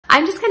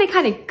I'm just gonna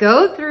kind of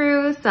go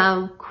through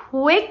some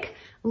quick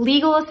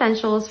legal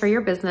essentials for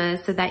your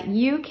business so that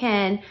you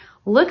can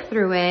look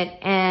through it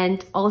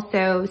and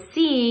also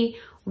see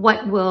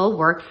what will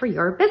work for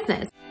your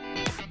business.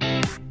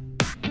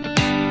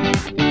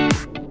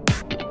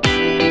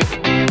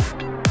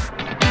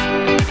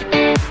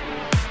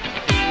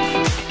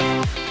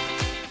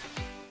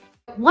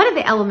 One of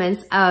the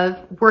elements of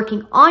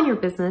working on your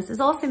business is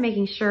also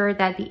making sure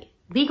that the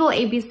legal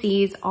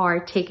ABCs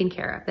are taken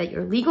care of, that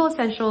your legal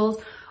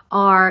essentials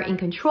are in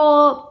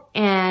control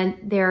and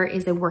there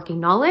is a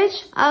working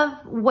knowledge of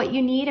what you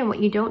need and what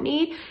you don't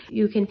need.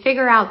 You can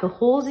figure out the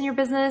holes in your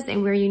business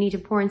and where you need to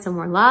pour in some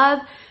more love,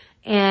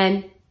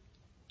 and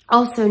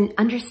also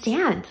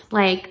understand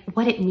like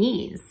what it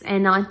means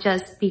and not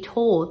just be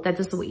told that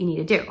this is what you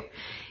need to do.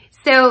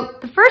 So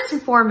the first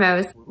and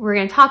foremost, we're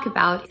going to talk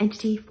about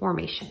entity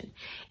formation.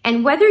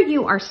 And whether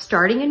you are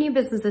starting a new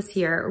business this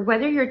year, or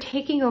whether you're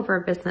taking over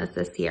a business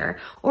this year,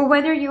 or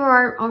whether you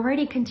are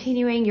already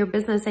continuing your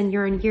business and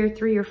you're in year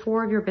 3 or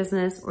 4 of your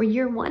business or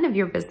year 1 of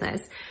your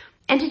business,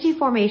 entity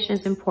formation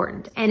is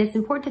important. And it's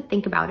important to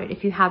think about it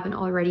if you haven't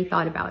already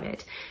thought about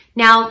it.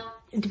 Now,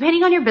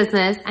 depending on your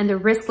business and the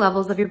risk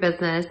levels of your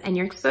business and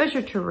your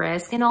exposure to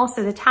risk and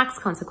also the tax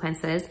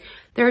consequences,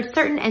 there are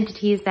certain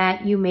entities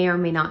that you may or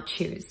may not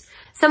choose.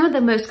 Some of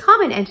the most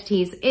common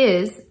entities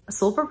is a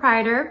sole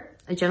proprietor,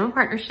 a general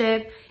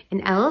partnership,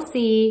 an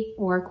LLC,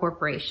 or a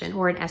corporation,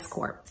 or an S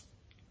Corp,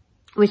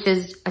 which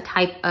is a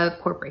type of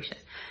corporation.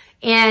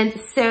 And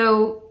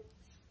so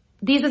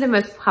these are the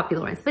most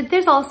popular ones, but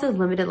there's also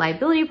limited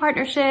liability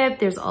partnership.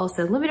 There's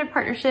also limited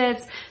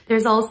partnerships.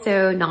 There's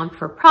also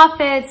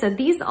non-for-profit. So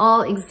these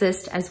all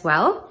exist as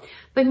well,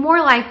 but more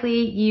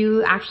likely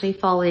you actually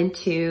fall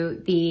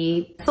into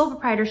the sole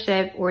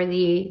proprietorship or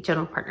the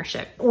general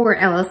partnership or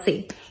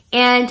LLC.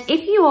 And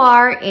if you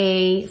are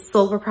a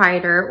sole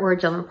proprietor or a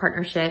general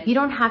partnership, you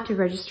don't have to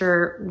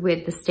register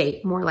with the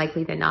state, more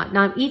likely than not.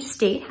 Now, each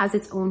state has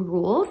its own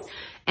rules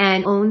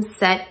and own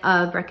set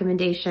of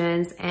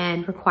recommendations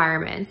and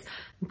requirements.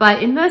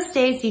 But in most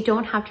states, you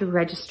don't have to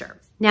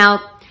register.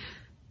 Now,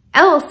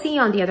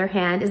 LLC, on the other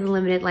hand, is a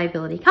limited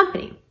liability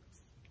company.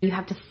 You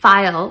have to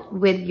file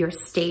with your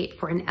state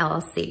for an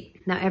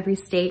LLC. Now, every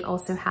state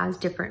also has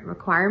different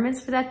requirements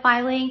for that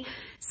filing.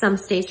 Some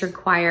states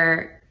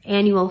require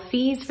annual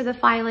fees for the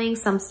filing.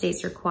 Some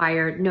states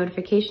require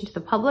notification to the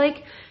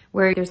public,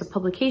 where there's a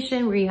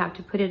publication where you have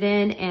to put it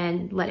in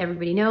and let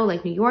everybody know,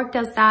 like New York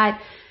does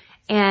that.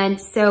 And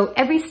so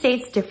every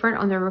state's different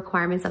on their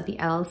requirements of the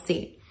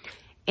LLC.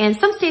 And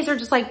some states are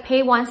just like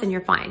pay once and you're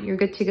fine. You're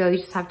good to go. You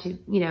just have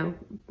to,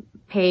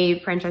 pay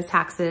franchise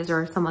taxes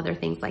or some other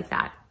things like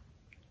that.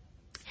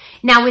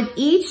 Now, with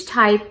each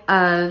type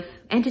of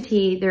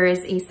entity, there is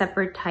a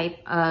separate type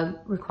of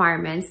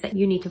requirements that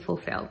you need to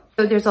fulfill.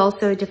 So there's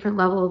also a different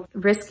level of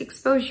risk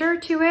exposure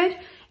to it.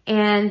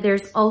 And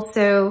there's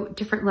also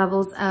different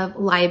levels of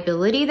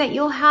liability that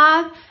you'll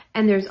have.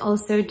 And there's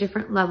also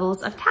different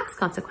levels of tax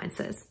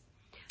consequences.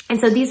 And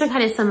so these are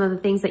kind of some of the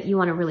things that you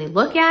want to really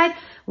look at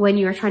when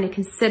you're trying to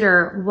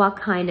consider what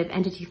kind of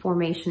entity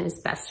formation is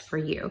best for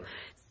you.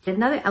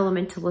 Another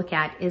element to look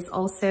at is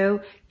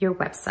also your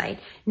website.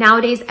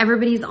 Nowadays,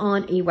 everybody's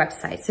on a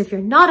website. So if you're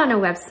not on a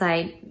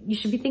website, you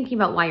should be thinking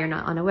about why you're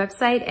not on a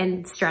website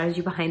and the strategy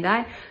behind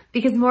that,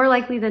 because more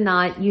likely than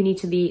not, you need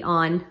to be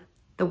on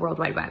the World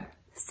Wide Web.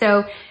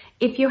 So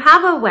if you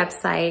have a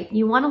website,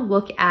 you want to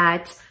look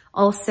at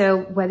also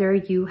whether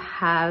you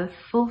have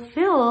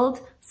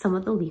fulfilled some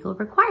of the legal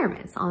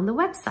requirements on the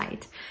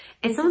website.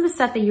 And some of the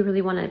stuff that you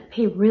really want to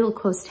pay real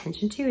close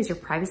attention to is your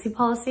privacy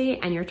policy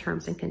and your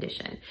terms and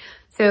conditions.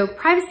 So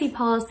privacy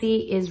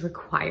policy is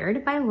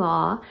required by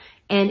law,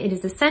 and it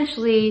is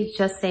essentially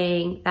just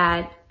saying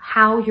that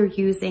how you're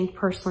using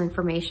personal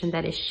information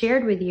that is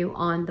shared with you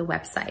on the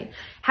website.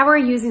 How are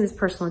you using this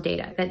personal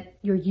data that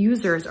your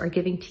users are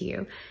giving to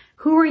you?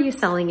 Who are you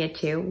selling it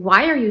to?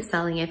 Why are you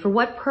selling it? For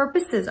what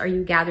purposes are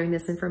you gathering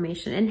this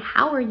information? And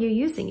how are you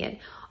using it?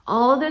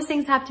 All of those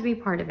things have to be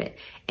part of it.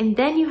 And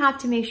then you have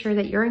to make sure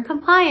that you're in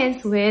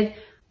compliance with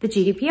the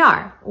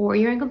GDPR, or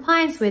you're in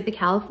compliance with the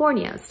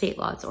California state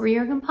laws, or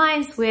you're in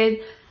compliance with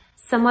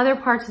some other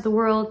parts of the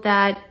world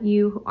that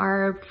you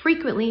are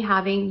frequently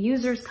having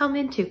users come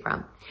into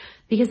from.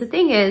 Because the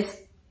thing is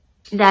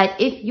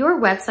that if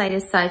your website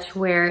is such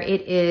where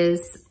it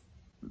is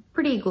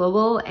pretty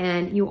global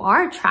and you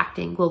are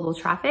attracting global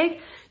traffic,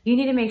 you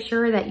need to make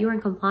sure that you're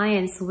in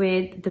compliance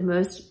with the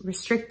most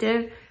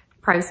restrictive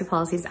privacy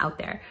policies out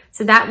there.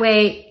 So that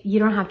way you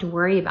don't have to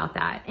worry about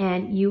that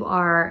and you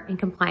are in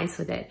compliance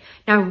with it.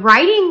 Now,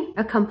 writing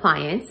a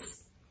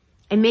compliance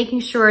and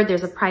making sure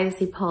there's a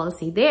privacy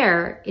policy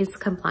there is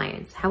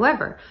compliance.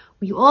 However,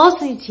 You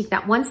also need to take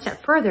that one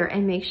step further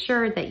and make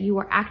sure that you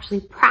are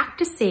actually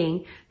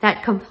practicing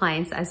that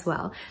compliance as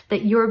well,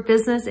 that your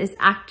business is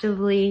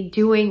actively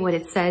doing what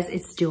it says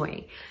it's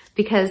doing,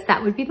 because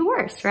that would be the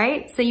worst,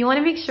 right? So you want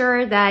to make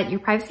sure that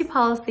your privacy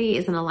policy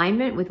is in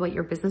alignment with what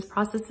your business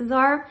processes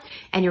are,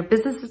 and your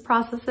business's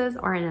processes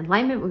are in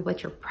alignment with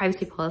what your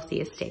privacy policy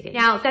is stating.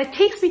 Now, that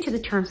takes me to the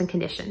terms and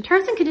conditions.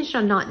 Terms and conditions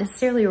are not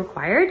necessarily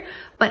required,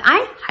 but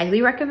I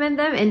highly recommend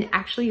them, and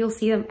actually you'll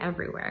see them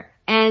everywhere.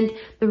 And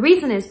the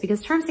reason is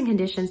because terms and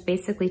conditions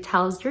basically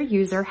tells your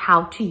user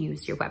how to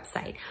use your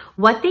website,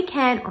 what they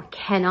can or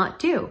cannot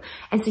do.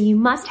 And so you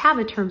must have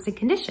a terms and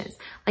conditions.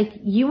 Like,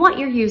 you want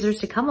your users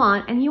to come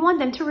on and you want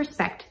them to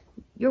respect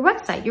your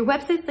website. Your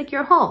website's like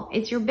your home.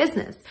 It's your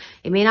business.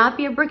 It may not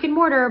be a brick and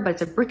mortar, but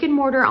it's a brick and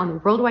mortar on the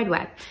World Wide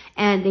Web,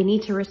 and they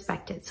need to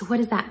respect it. So what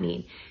does that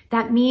mean?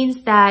 That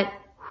means that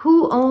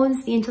who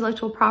owns the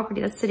intellectual property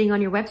that's sitting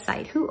on your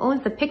website? Who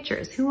owns the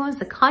pictures? Who owns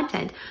the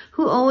content?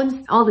 Who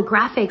owns all the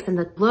graphics and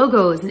the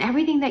logos and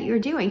everything that you're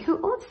doing? Who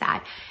owns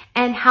that?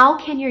 And how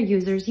can your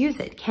users use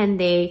it? Can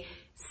they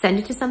send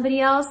it to somebody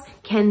else?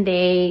 Can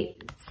they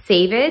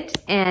save it?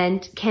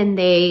 And can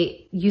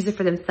they use it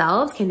for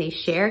themselves? Can they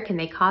share? Can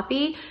they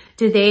copy?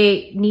 Do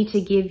they need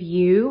to give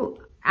you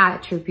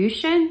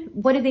attribution?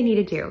 What do they need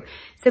to do?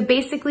 So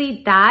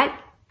basically that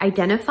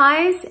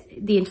identifies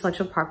the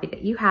intellectual property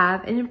that you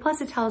have, and then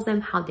plus it tells them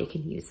how they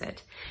can use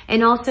it.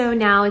 And also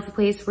now it's a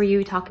place where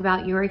you talk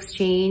about your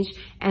exchange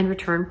and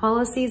return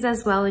policies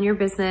as well in your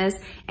business,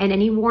 and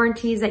any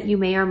warranties that you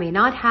may or may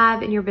not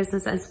have in your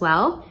business as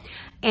well.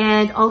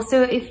 And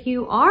also if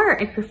you are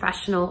a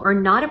professional or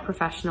not a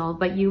professional,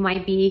 but you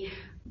might be,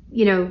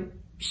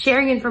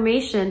 sharing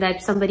information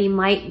that somebody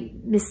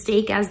might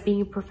mistake as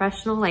being a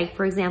professional, like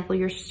for example,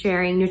 you're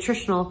sharing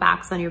nutritional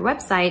facts on your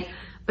website,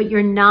 but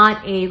you're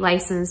not a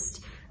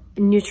licensed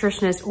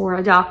nutritionist or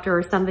a doctor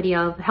or somebody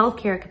of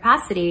healthcare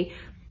capacity,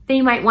 then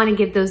you might want to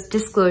give those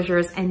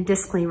disclosures and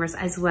disclaimers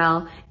as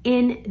well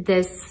in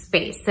this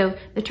space. So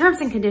the terms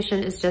and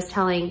condition is just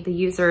telling the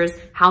users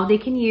how they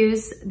can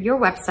use your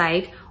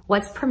website,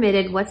 what's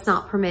permitted, what's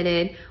not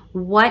permitted,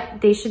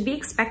 what they should be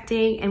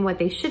expecting and what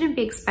they shouldn't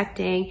be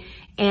expecting,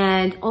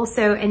 and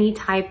also any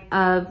type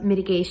of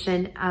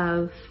mitigation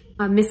of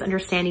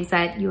misunderstandings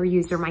that your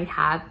user might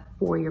have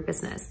for your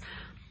business.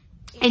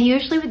 And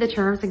usually with the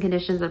terms and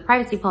conditions of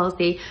privacy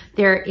policy,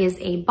 there is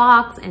a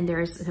box and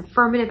there's an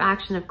affirmative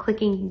action of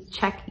clicking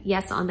check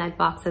yes on that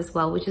box as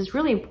well, which is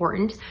really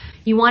important.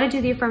 You want to do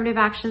the affirmative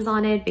actions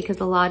on it because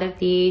a lot of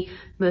the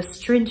most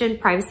stringent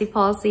privacy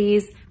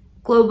policies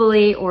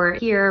globally or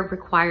here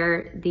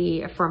require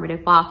the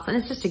affirmative box, and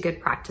it's just a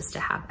good practice to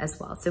have as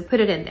well. So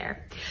put it in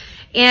there.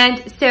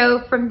 And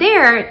so from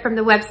there, from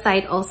the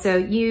website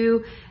also,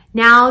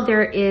 now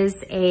there is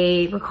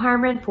a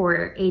requirement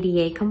for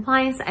ADA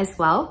compliance as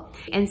well.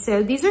 And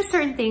so these are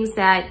certain things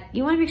that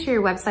you want to make sure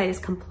your website is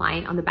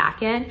compliant on the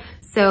back end.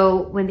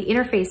 So when the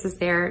interface is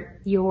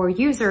there, your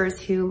users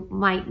who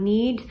might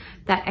need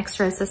that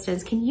extra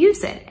assistance can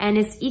use it. And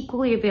it's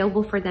equally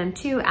available for them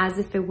too, as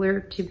if it were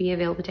to be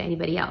available to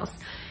anybody else.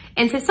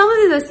 And so some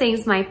of those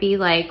things might be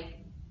like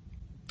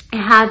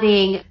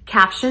having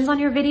captions on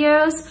your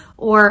videos,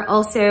 or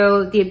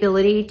also the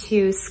ability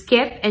to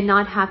skip and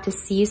not have to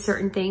see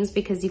certain things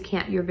because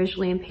you're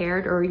visually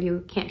impaired or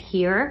you can't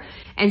hear.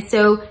 And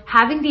so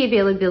having the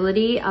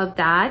availability of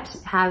that,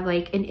 have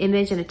like an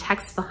image and a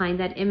text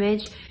behind that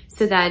image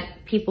so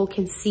that people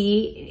can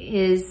see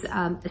is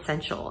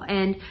essential.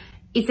 And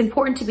it's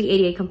important to be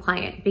ADA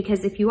compliant,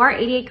 because if you are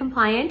ADA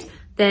compliant,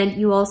 then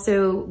you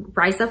also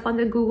rise up on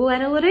the Google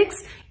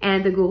Analytics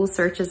and the Google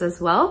searches as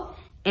well.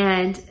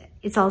 And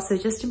it's also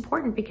just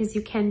important because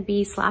you can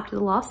be slapped with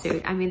a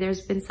lawsuit. I mean,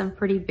 there's been some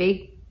pretty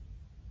big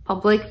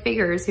public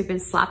figures who've been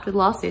slapped with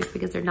lawsuits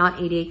because they're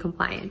not ADA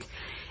compliant.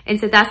 And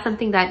so that's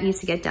something that needs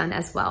to get done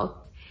as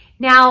well.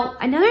 Now,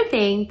 another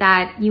thing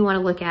that you want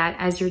to look at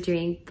as you're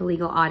doing the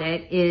legal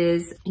audit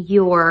is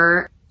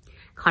your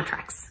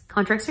contracts.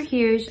 Contracts are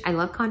huge. I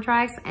love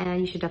contracts, and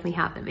you should definitely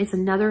have them. It's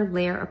another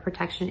layer of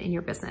protection in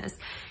your business.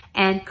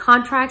 And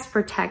contracts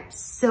protect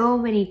so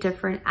many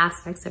different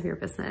aspects of your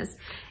business.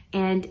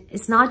 And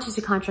it's not just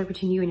a contract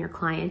between you and your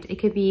client. It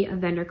could be a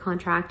vendor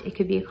contract. It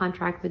could be a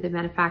contract with a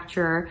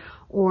manufacturer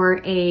or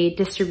a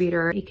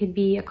distributor. It could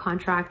be a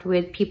contract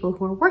with people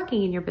who are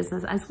working in your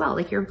business as well,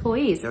 like your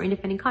employees or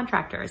independent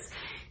contractors.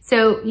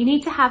 So you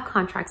need to have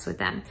contracts with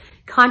them.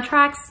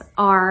 Contracts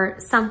are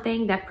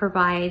something that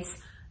provides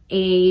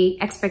a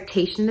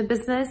expectation in the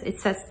business.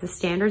 It sets the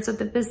standards of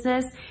the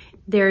business.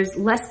 There's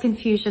less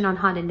confusion on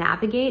how to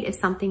navigate if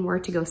something were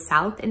to go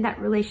south in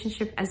that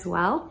relationship as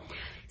well.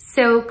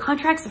 So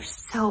contracts are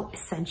so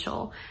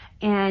essential.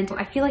 And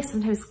I feel like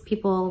sometimes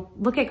people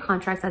look at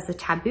contracts as a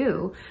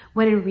taboo,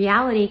 when in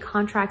reality,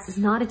 contracts is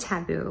not a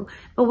taboo,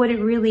 but what it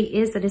really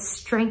is, that is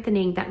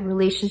strengthening that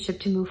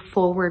relationship to move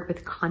forward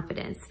with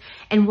confidence.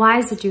 And why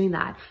is it doing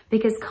that?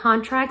 Because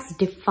contracts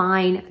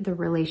define the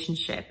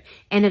relationship,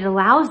 and it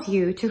allows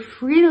you to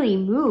freely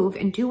move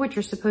and do what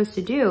you're supposed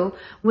to do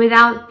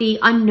without the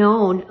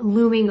unknown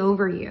looming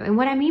over you. And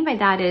what I mean by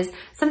that is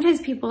sometimes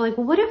people are like,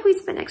 well, what if we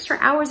spend extra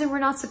hours and we're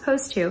not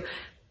supposed to?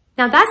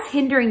 Now that's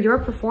hindering your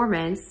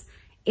performance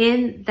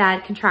in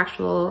that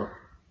contractual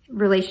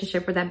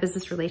relationship or that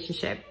business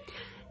relationship.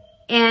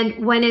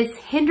 And when it's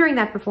hindering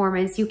that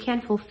performance, you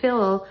can't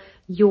fulfill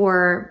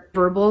your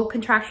verbal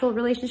contractual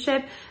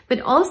relationship, but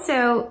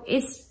also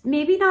it's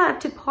maybe not up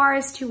to par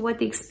as to what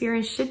the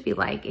experience should be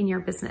like in your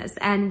business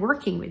and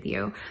working with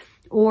you,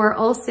 or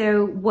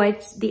also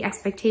what the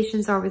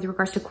expectations are with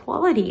regards to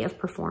quality of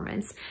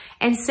performance.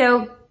 And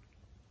so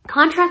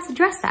contracts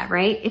address that,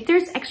 right? If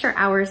there's extra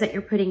hours that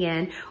you're putting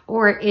in,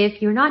 or if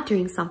you're not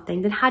doing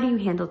something, then how do you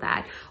handle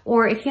that?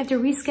 Or if you have to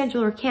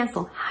reschedule or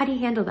cancel, how do you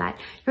handle that?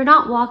 You're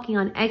not walking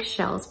on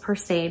eggshells per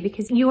se,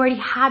 because you already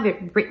have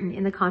it written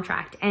in the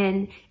contract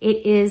and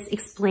it is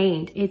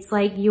explained. It's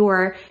like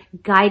your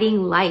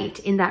guiding light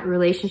in that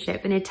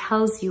relationship, and it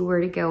tells you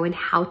where to go and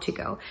how to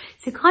go.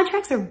 So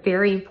contracts are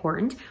very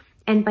important.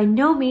 And by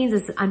no means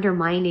is it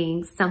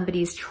undermining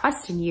somebody's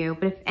trust in you,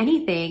 but if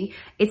anything,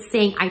 it's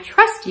saying, I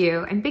trust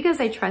you, and because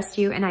I trust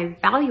you and I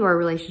value our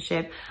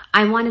relationship,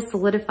 I want to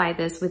solidify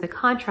this with a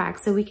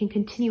contract so we can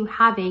continue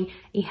having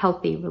a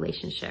healthy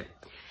relationship.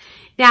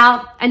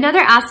 Now, another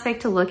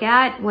aspect to look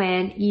at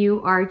when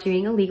you are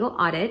doing a legal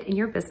audit in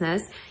your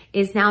business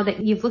is, now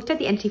that you've looked at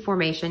the entity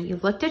formation,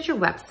 you've looked at your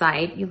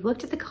website, you've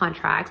looked at the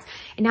contracts,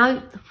 and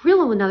now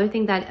another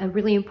thing that a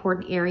really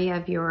important area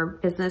of your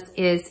business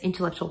is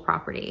intellectual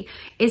property.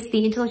 It's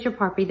the intellectual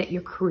property that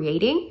you're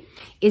creating.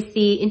 It's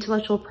the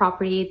intellectual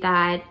property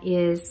that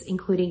is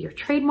including your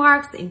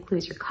trademarks, it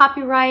includes your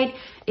copyright,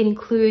 it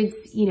includes,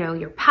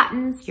 your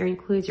patents, it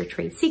includes your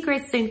trade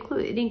secrets,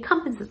 it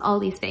encompasses all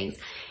these things.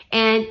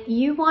 And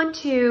you want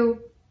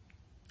to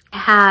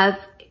have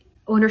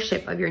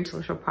ownership of your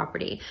intellectual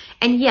property.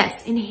 And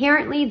yes,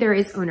 inherently there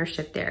is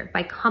ownership there.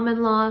 By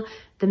common law,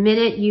 the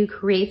minute you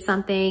create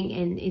something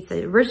and it's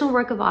the original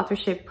work of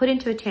authorship put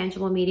into a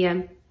tangible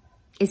medium,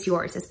 it's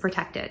yours, it's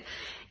protected.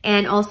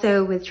 And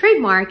also with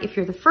trademark, if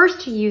you're the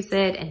first to use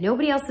it and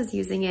nobody else is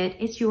using it,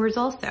 it's yours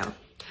also.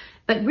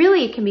 But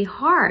really it can be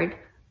hard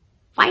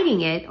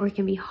fighting it, or it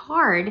can be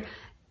hard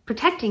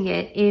protecting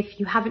it if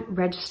you haven't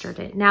registered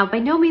it. Now, by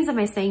no means am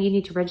I saying you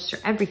need to register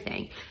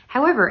everything.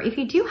 However, if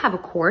you do have a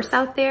course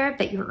out there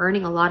that you're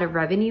earning a lot of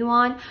revenue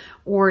on,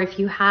 or if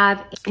you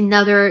have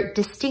another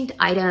distinct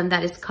item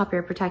that is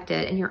copyright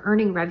protected and you're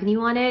earning revenue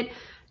on it,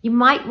 you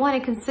might want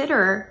to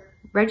consider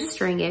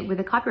registering it with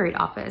the Copyright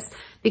Office,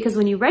 because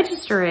when you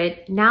register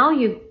it, now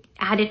you've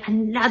added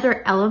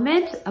another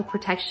element of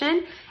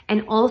protection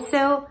and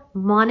also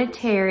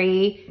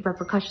monetary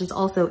repercussions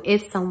also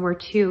if someone were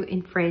to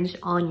infringe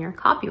on your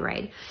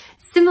copyright.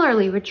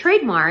 Similarly with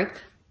trademark,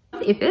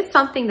 if it's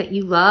something that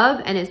you love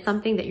and it's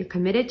something that you're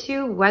committed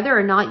to, whether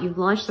or not you've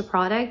launched the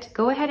product,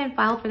 go ahead and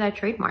file for that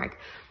trademark,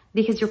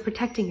 because you're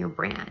protecting your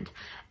brand.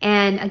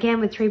 And again,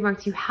 with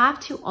trademarks, you have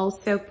to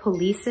also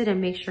police it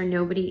and make sure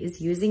nobody is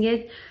using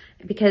it,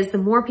 because the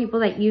more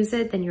people that use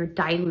it, then you're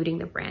diluting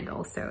the brand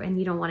also, and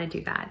you don't want to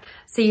do that.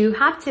 So you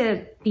have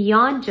to,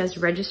 beyond just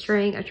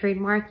registering a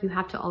trademark, you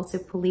have to also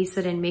police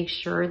it and make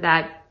sure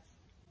that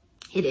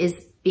it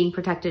is being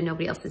protected,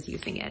 nobody else is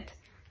using it.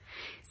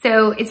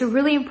 So it's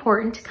really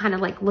important to kind of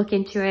like look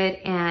into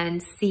it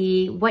and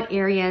see what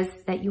areas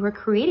that you are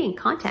creating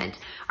content.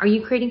 Are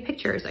you creating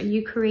pictures? Are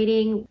you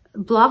creating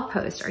blog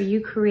posts? Are you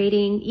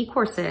creating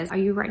e-courses? Are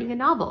you writing a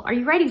novel? Are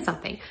you writing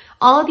something?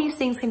 All of these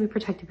things can be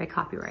protected by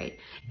copyright.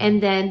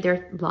 And then there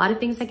are a lot of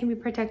things that can be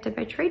protected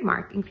by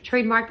trademark. And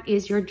trademark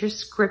is your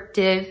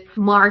descriptive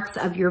marks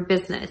of your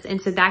business. And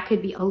so that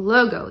could be a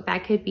logo,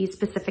 that could be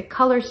specific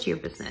colors to your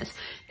business,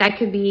 that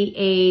could be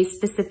a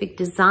specific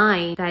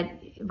design that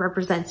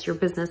represents your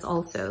business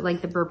also, like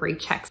the Burberry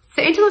checks.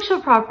 So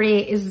intellectual property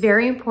is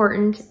very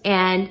important,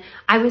 and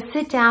I would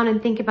sit down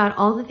and think about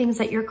all the things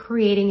that you're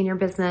creating in your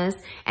business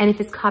and if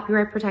it's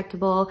copyright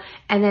protectable.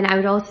 And then I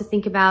would also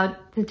think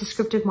about the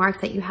descriptive marks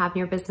that you have in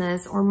your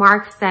business, or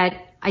marks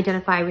that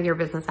identify with your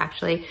business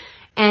actually,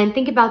 and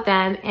think about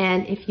them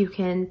and if you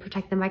can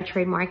protect them by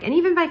trademark and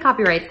even by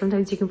copyright.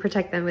 Sometimes you can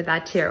protect them with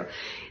that too.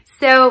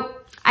 So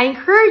I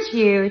encourage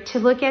you to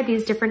look at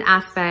these different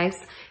aspects.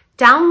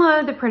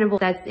 Download the printable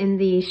that's in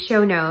the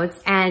show notes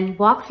and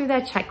walk through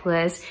that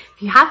checklist.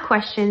 If you have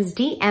questions,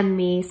 DM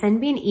me, send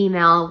me an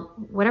email,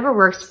 whatever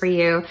works for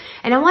you.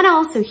 And I want to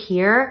also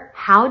hear,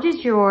 how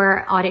did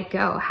your audit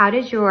go? How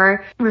did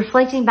your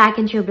reflecting back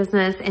into your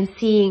business and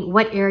seeing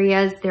what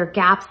areas there are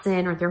gaps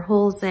in or there are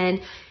holes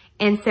in?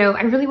 And so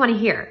I really want to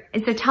hear.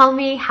 And so tell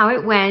me how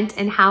it went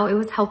and how it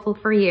was helpful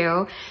for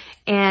you.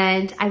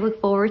 And I look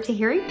forward to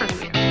hearing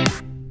from you.